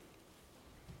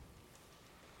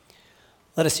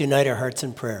Let us unite our hearts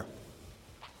in prayer.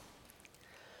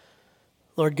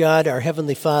 Lord God, our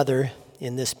Heavenly Father,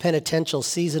 in this penitential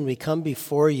season we come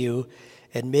before you,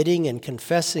 admitting and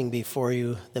confessing before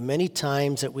you the many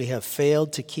times that we have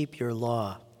failed to keep your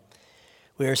law.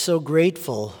 We are so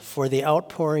grateful for the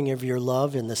outpouring of your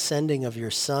love in the sending of your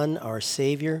Son, our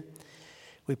Savior.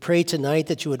 We pray tonight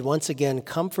that you would once again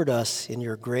comfort us in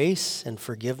your grace and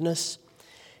forgiveness,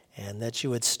 and that you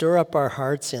would stir up our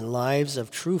hearts in lives of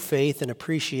true faith and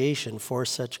appreciation for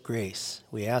such grace.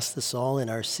 We ask this all in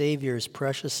our Savior's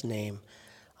precious name.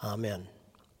 Amen.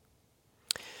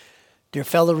 Dear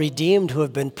fellow redeemed who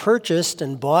have been purchased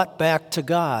and bought back to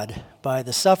God by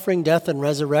the suffering, death, and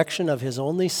resurrection of his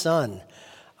only Son,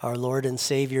 our Lord and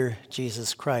Savior,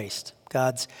 Jesus Christ.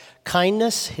 God's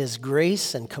kindness, his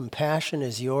grace, and compassion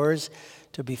is yours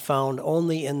to be found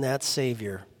only in that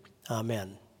Savior.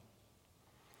 Amen.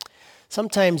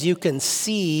 Sometimes you can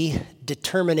see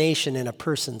determination in a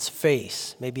person's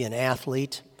face, maybe an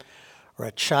athlete or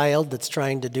a child that's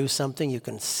trying to do something. You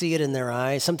can see it in their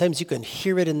eyes. Sometimes you can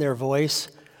hear it in their voice,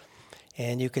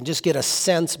 and you can just get a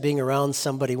sense being around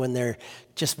somebody when they're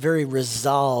just very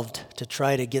resolved to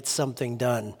try to get something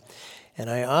done. And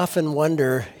I often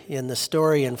wonder in the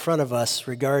story in front of us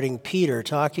regarding Peter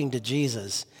talking to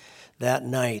Jesus that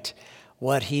night,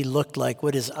 what he looked like,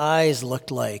 what his eyes looked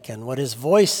like, and what his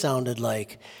voice sounded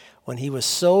like when he was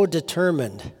so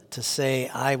determined to say,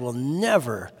 I will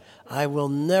never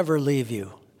leave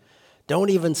you.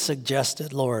 Don't even suggest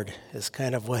it, Lord, is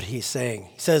kind of what he's saying.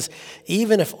 He says,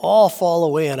 even if all fall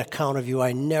away on account of you,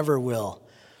 I never will.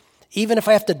 Even if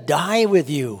I have to die with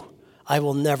you, I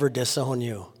will never disown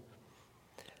you.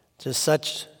 Just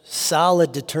such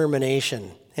solid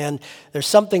determination. And there's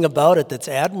something about it that's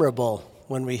admirable.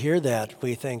 When we hear that,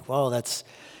 we think, wow,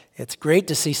 it's great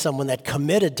to see someone that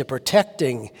committed to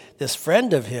protecting this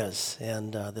friend of his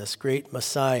and this great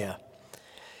Messiah.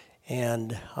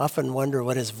 And often wonder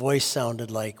what his voice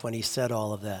sounded like when he said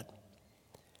all of that.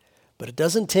 But it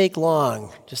doesn't take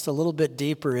long, just a little bit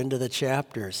deeper into the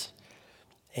chapters,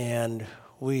 and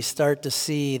we start to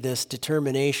see this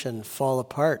determination fall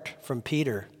apart from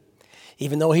Peter.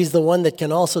 Even though he's the one that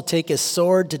can also take his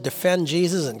sword to defend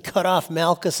Jesus and cut off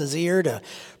Malchus's ear to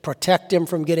protect him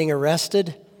from getting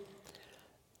arrested.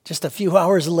 Just a few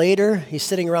hours later, he's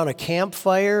sitting around a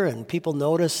campfire and people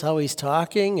notice how he's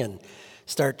talking and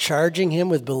start charging him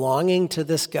with belonging to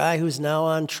this guy who's now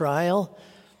on trial.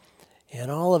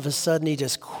 And all of a sudden, he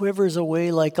just quivers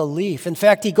away like a leaf. In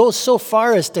fact, he goes so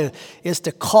far as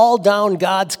to call down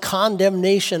God's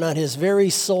condemnation on his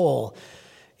very soul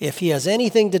if he has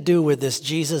anything to do with this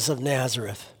Jesus of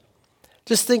Nazareth.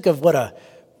 Just think of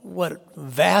what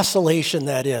vacillation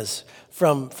that is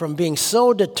from being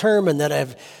so determined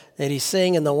that he's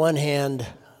saying in the one hand,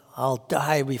 I'll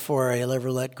die before I'll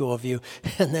ever let go of you.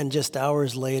 And then just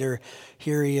hours later,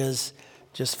 here he is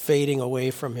just fading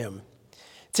away from him.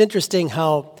 It's interesting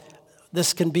how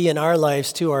this can be in our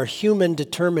lives too. Our human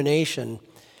determination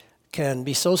can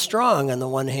be so strong on the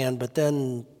one hand, but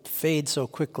then fade so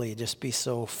quickly, just be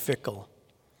so fickle.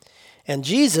 And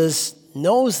Jesus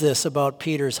knows this about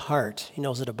Peter's heart. He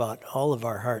knows it about all of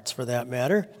our hearts for that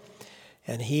matter.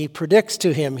 And he predicts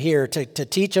to him here to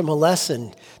teach him a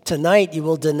lesson. Tonight you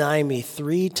will deny me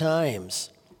 3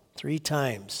 times. 3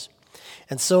 times.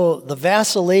 And so the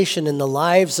vacillation in the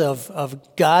lives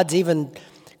of God's even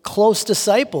close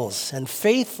disciples and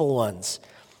faithful ones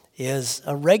is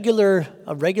a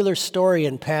regular story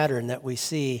and pattern that we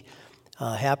see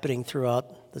happening throughout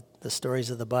the stories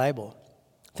of the Bible.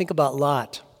 Think about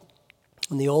Lot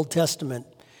in the Old Testament.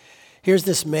 Here's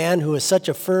this man who is such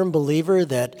a firm believer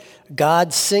that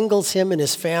God singles him and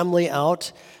his family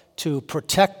out to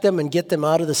protect them and get them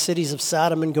out of the cities of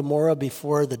Sodom and Gomorrah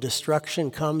before the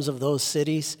destruction comes of those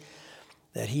cities.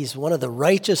 That he's one of the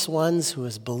righteous ones who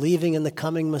is believing in the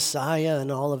coming Messiah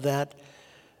and all of that.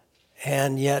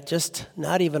 And yet, just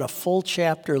not even a full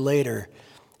chapter later,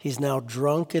 he's now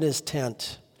drunk in his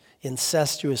tent,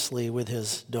 incestuously with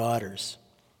his daughters.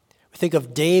 We think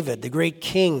of David, the great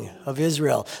king of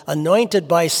Israel, anointed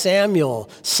by Samuel,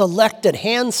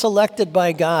 hand-selected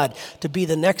by God to be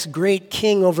the next great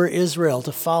king over Israel,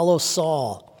 to follow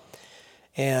Saul.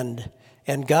 And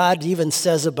God even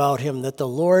says about him that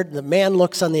the man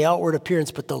looks on the outward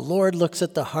appearance, but the Lord looks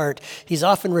at the heart. He's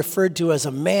often referred to as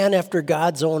a man after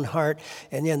God's own heart.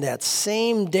 And then that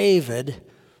same David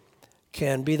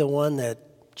can be the one that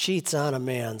cheats on a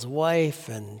man's wife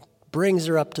and brings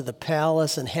her up to the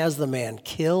palace and has the man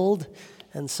killed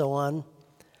and so on.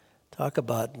 Talk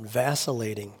about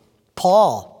vacillating.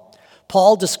 Paul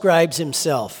describes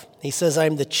himself. He says,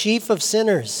 I'm the chief of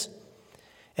sinners.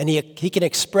 And he can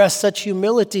express such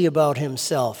humility about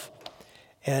himself.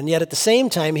 And yet at the same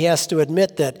time, he has to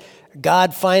admit that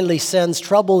God finally sends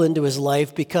trouble into his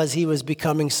life because he was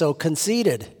becoming so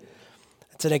conceited.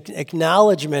 It's an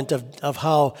acknowledgement of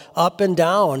how up and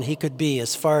down he could be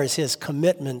as far as his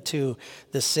commitment to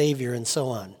the Savior and so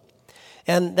on.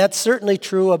 And that's certainly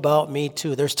true about me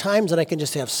too. There's times when I can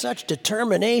just have such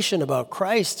determination about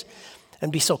Christ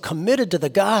and be so committed to the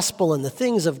gospel and the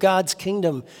things of God's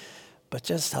kingdom, but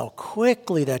just how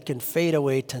quickly that can fade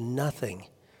away to nothing.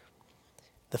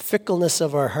 The fickleness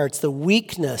of our hearts, the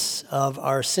weakness of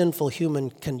our sinful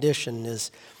human condition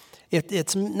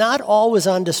it's not always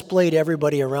on display to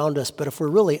everybody around us, but if we're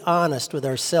really honest with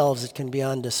ourselves, it can be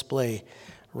on display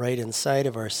right inside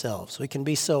of ourselves. We can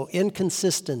be so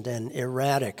inconsistent and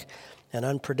erratic and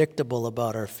unpredictable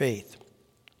about our faith.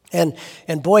 And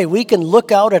boy, we can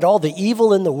look out at all the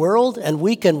evil in the world and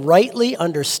we can rightly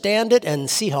understand it and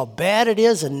see how bad it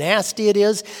is and nasty it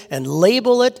is and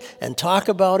label it and talk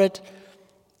about it.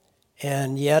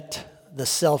 And yet the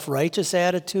self-righteous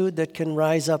attitude that can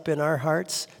rise up in our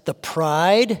hearts, the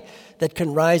pride that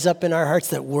can rise up in our hearts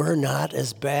that we're not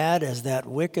as bad as that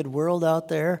wicked world out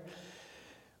there,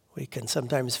 we can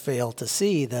sometimes fail to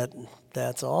see that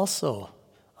that's also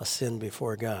a sin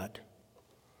before God.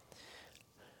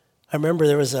 I remember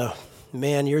there was a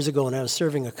man years ago when I was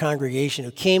serving a congregation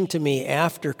who came to me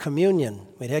after communion.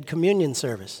 We'd had communion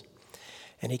service.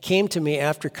 And he came to me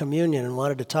after communion and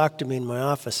wanted to talk to me in my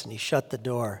office, and he shut the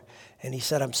door. And he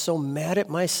said, I'm so mad at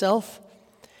myself.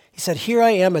 He said, here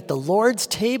I am at the Lord's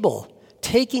table,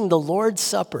 taking the Lord's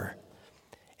Supper,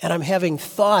 and I'm having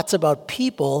thoughts about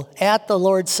people at the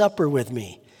Lord's Supper with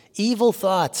me, evil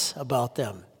thoughts about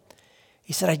them.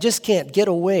 He said, I just can't get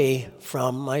away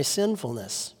from my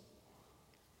sinfulness.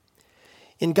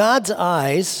 In God's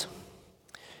eyes,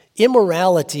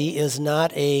 immorality is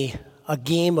not a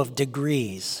game of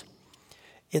degrees.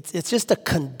 It's just a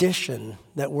condition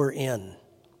that we're in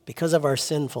because of our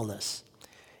sinfulness.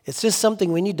 It's just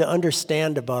something we need to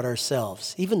understand about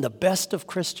ourselves. Even the best of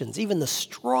Christians, even the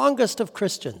strongest of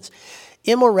Christians,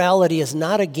 immorality is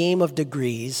not a game of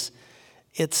degrees.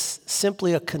 It's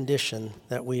simply a condition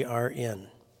that we are in.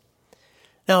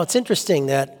 Now, it's interesting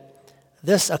that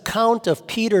this account of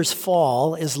Peter's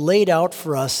fall is laid out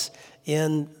for us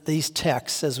in these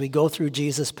texts as we go through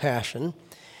Jesus' passion.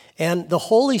 And the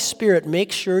Holy Spirit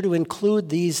makes sure to include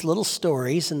these little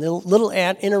stories and the little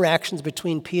interactions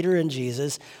between Peter and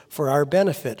Jesus for our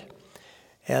benefit.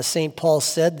 As St. Paul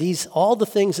said, all the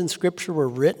things in Scripture were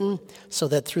written so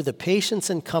that through the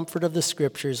patience and comfort of the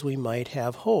Scriptures we might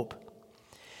have hope.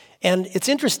 And it's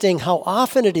interesting how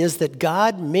often it is that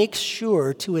God makes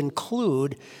sure to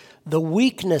include the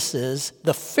weaknesses,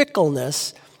 the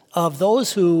fickleness of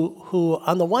those who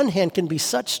on the one hand can be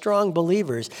such strong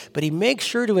believers, but he makes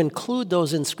sure to include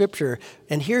those in Scripture,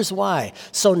 and here's why.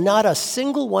 So not a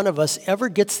single one of us ever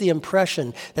gets the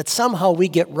impression that somehow we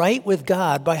get right with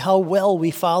God by how well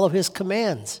we follow his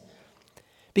commands.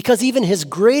 Because even his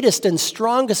greatest and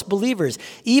strongest believers,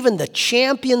 even the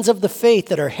champions of the faith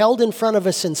that are held in front of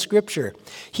us in Scripture,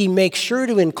 he makes sure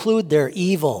to include their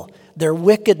evil, their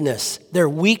wickedness, their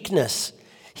weakness.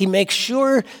 He makes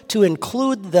sure to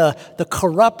include the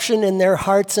corruption in their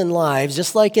hearts and lives,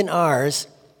 just like in ours,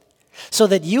 so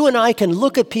that you and I can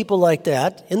look at people like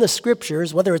that in the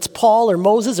Scriptures, whether it's Paul or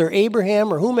Moses or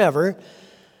Abraham or whomever,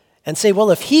 and say, well,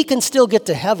 if he can still get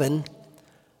to heaven,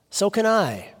 so can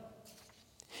I.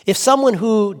 If someone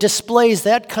who displays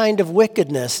that kind of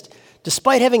wickedness,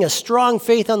 despite having a strong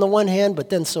faith on the one hand, but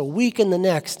then so weak in the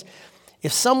next,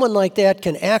 if someone like that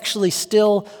can actually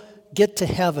still get to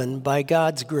heaven by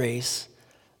God's grace,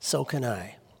 so can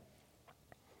I.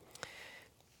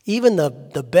 Even the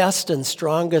best and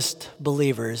strongest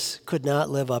believers could not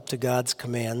live up to God's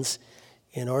commands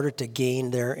in order to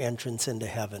gain their entrance into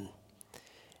heaven.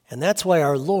 And that's why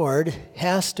our Lord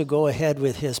has to go ahead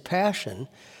with his passion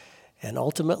and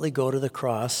ultimately go to the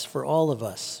cross for all of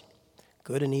us,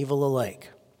 good and evil alike.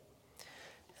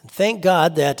 And thank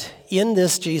God that in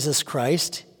this Jesus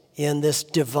Christ, in this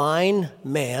divine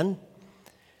man,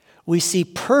 we see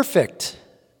perfect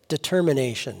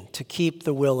determination to keep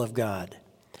the will of God.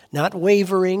 Not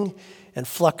wavering and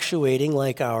fluctuating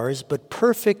like ours, but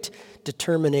perfect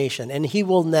determination. And he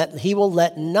will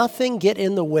let nothing get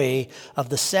in the way of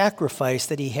the sacrifice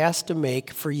that he has to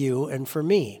make for you and for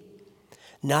me.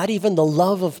 Not even the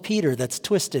love of Peter that's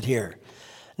twisted here.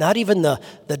 Not even the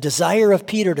desire of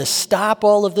Peter to stop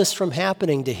all of this from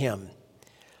happening to him.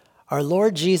 Our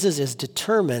Lord Jesus is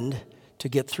determined to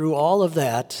get through all of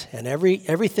that and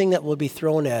everything that will be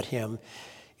thrown at him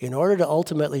in order to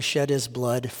ultimately shed his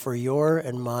blood for your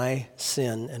and my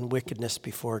sin and wickedness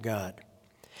before God.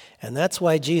 And that's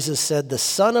why Jesus said, the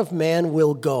Son of Man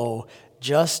will go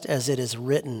just as it is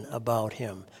written about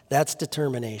him. That's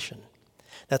determination.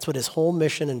 That's what his whole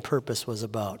mission and purpose was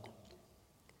about.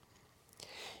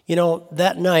 You know,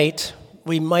 that night,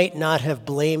 we might not have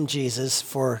blamed Jesus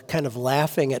for kind of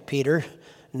laughing at Peter,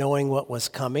 knowing what was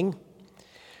coming.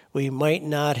 We might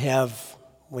not have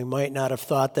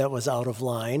thought that was out of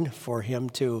line for him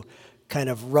to kind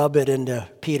of rub it into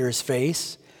Peter's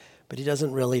face, but he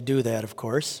doesn't really do that, of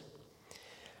course.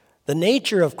 The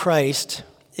nature of Christ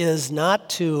is not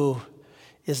to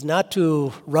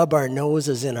rub our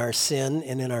noses in our sin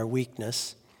and in our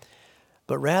weakness,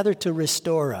 but rather to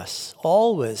restore us,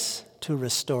 always to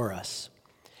restore us.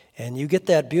 And you get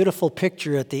that beautiful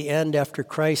picture at the end after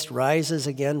Christ rises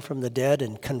again from the dead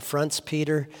and confronts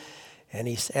Peter, and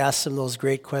he asks him those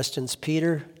great questions,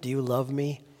 Peter, do you love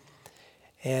me?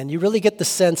 And you really get the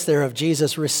sense there of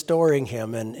Jesus restoring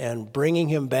him and bringing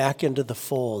him back into the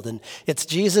fold. And it's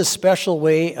Jesus' special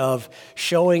way of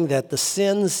showing that the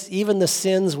sins, even the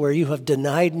sins where you have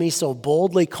denied me so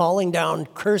boldly, calling down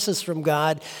curses from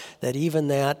God, that even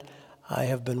that I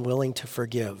have been willing to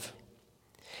forgive.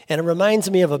 And it reminds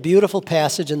me of a beautiful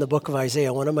passage in the book of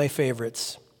Isaiah, one of my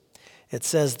favorites. It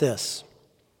says this,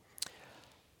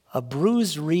 a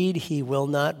bruised reed he will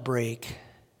not break,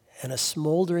 and a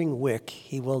smoldering wick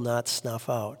he will not snuff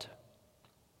out.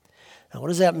 Now, what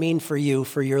does that mean for you,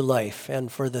 for your life,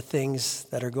 and for the things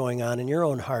that are going on in your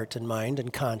own heart and mind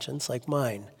and conscience, like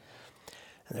mine?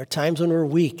 And there are times when we're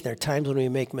weak. There are times when we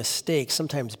make mistakes,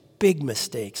 sometimes big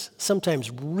mistakes, sometimes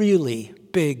really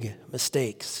big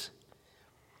mistakes.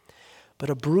 But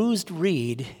a bruised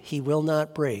reed he will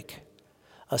not break.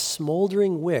 A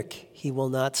smoldering wick he will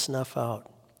not snuff out.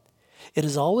 It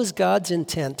is always God's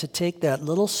intent to take that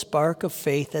little spark of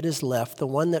faith that is left, the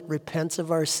one that repents of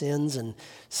our sins and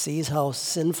sees how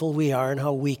sinful we are and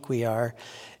how weak we are,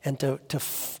 and to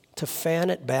fan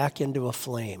it back into a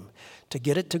flame, to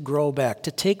get it to grow back,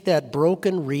 to take that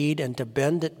broken reed and to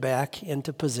bend it back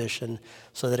into position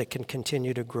so that it can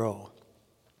continue to grow.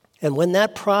 And when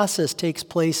that process takes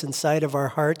place inside of our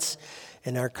hearts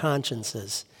and our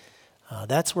consciences,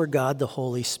 that's where God the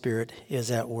Holy Spirit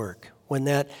is at work. When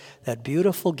that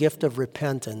beautiful gift of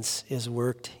repentance is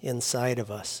worked inside of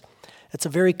us. It's a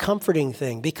very comforting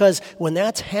thing, because when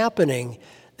that's happening,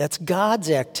 that's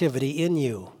God's activity in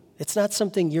you. It's not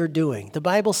something you're doing. The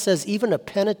Bible says even a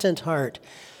penitent heart,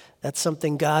 that's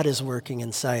something God is working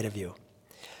inside of you.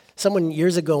 Someone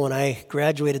years ago when I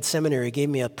graduated seminary gave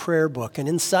me a prayer book, and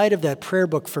inside of that prayer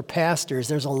book for pastors,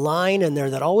 there's a line in there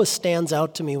that always stands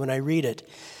out to me when I read it.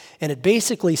 And it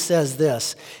basically says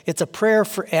this. It's a prayer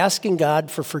for asking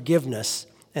God for forgiveness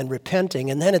and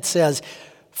repenting. And then it says,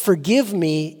 forgive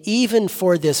me even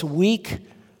for this weak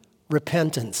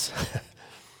repentance.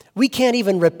 We can't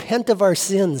even repent of our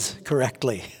sins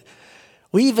correctly.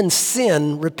 We even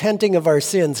sin repenting of our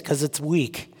sins because it's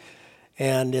weak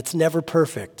and it's never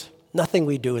perfect. Nothing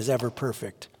we do is ever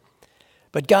perfect.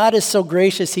 But God is so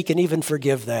gracious, he can even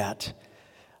forgive that.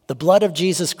 The blood of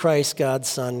Jesus Christ, God's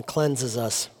Son, cleanses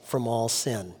us from all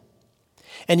sin.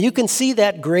 And you can see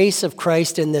that grace of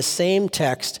Christ in this same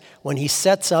text when he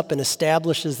sets up and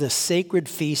establishes this sacred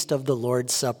feast of the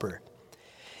Lord's Supper.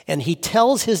 And he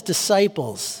tells his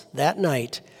disciples that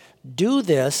night, do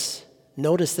this,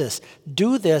 notice this,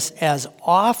 do this as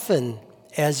often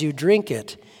as you drink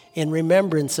it in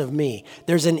remembrance of me.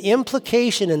 There's an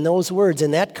implication in those words,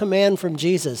 in that command from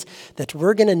Jesus, that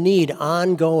we're going to need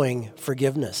ongoing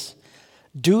forgiveness.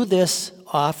 Do this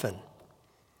often.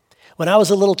 When I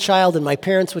was a little child and my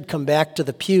parents would come back to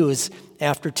the pews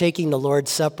after taking the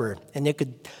Lord's Supper, and you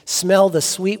could smell the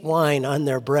sweet wine on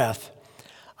their breath,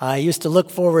 I used to look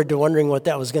forward to wondering what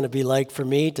that was going to be like for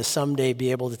me to someday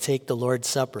be able to take the Lord's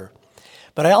Supper.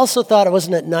 But I also thought,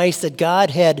 wasn't it nice that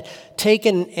God had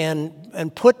taken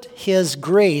and put his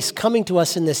grace coming to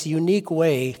us in this unique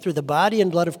way through the body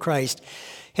and blood of Christ,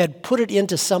 had put it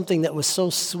into something that was so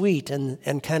sweet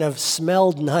and kind of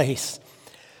smelled nice,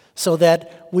 so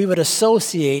that we would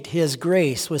associate his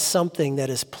grace with something that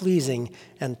is pleasing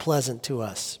and pleasant to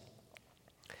us.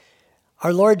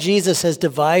 Our Lord Jesus has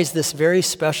devised this very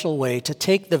special way to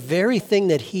take the very thing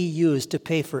that he used to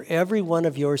pay for every one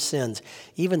of your sins,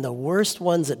 even the worst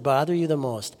ones that bother you the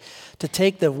most, to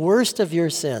take the worst of your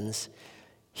sins.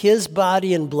 His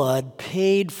body and blood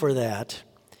paid for that,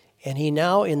 and he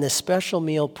now in this special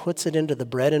meal puts it into the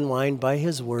bread and wine by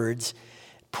his words,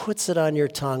 puts it on your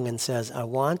tongue and says, I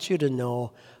want you to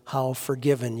know how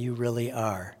forgiven you really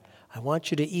are. I want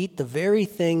you to eat the very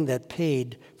thing that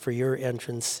paid for your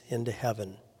entrance into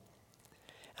heaven.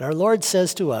 And our Lord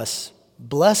says to us,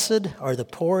 "Blessed are the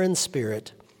poor in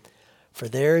spirit, for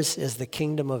theirs is the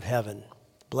kingdom of heaven."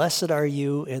 Blessed are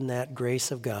you in that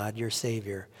grace of God, your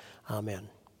Savior. Amen.